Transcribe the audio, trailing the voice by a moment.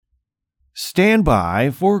Stand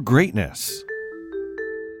by for greatness.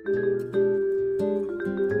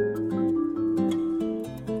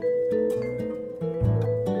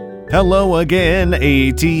 Hello again,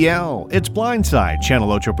 ATL. It's Blindside,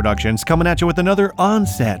 Channel Ocho Productions, coming at you with another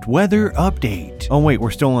on-set weather update. Oh wait,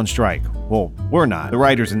 we're still on strike. Well, we're not. The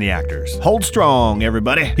writers and the actors. Hold strong,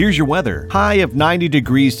 everybody. Here's your weather. High of 90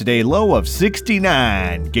 degrees today, low of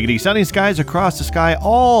 69. Giggity sunny skies across the sky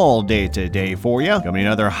all day today for you. Coming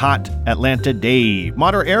another hot Atlanta day.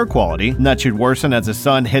 Moderate air quality. And that should worsen as the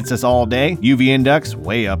sun hits us all day. UV index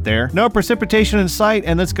way up there. No precipitation in sight,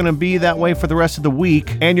 and it's going to be that way for the rest of the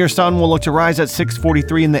week. And your sun will look to rise at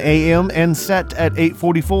 6:43 in the AM and set at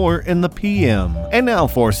 8:44 in the PM. And now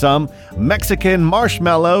for some Mexican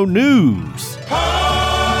marshmallow news.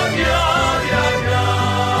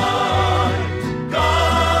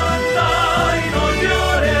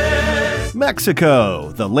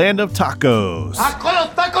 Mexico, the land of tacos.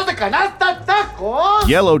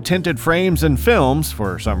 Yellow tinted frames and films,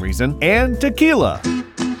 for some reason, and tequila.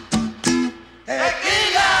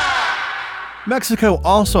 Mexico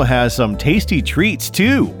also has some tasty treats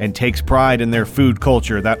too, and takes pride in their food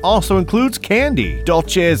culture that also includes candy.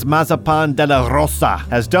 Dolce's Mazapan de la Rosa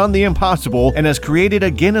has done the impossible and has created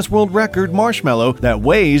a Guinness World Record marshmallow that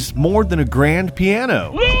weighs more than a grand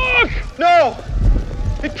piano. Look! No!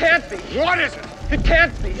 It can't be. What is it? It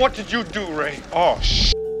can't be. What did you do, Ray? Oh,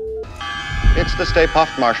 It's the Stay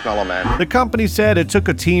Puft Marshmallow Man. The company said it took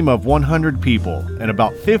a team of 100 people and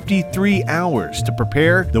about 53 hours to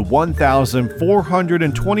prepare the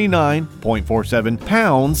 1,429.47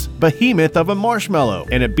 pounds behemoth of a marshmallow,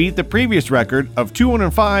 and it beat the previous record of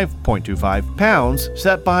 205.25 pounds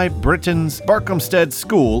set by Britain's Berkhamsted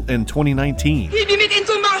School in 2019. We beam it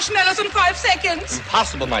into marshmallows in 5 seconds.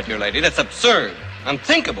 Impossible, my dear lady. That's absurd.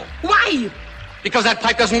 Unthinkable. Why? Because that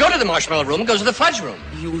pipe doesn't go to the marshmallow room, it goes to the fudge room.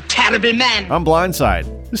 You terrible man. I'm Blindside.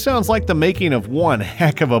 This sounds like the making of one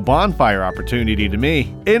heck of a bonfire opportunity to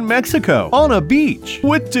me. In Mexico, on a beach,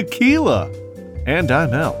 with tequila. And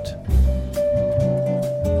I'm out.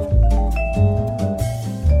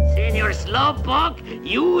 Senor Slowpoke,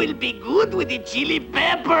 you will be good with the chili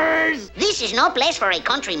peppers. This is no place for a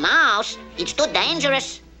country mouse. It's too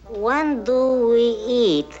dangerous. When do we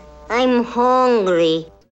eat? I'm hungry.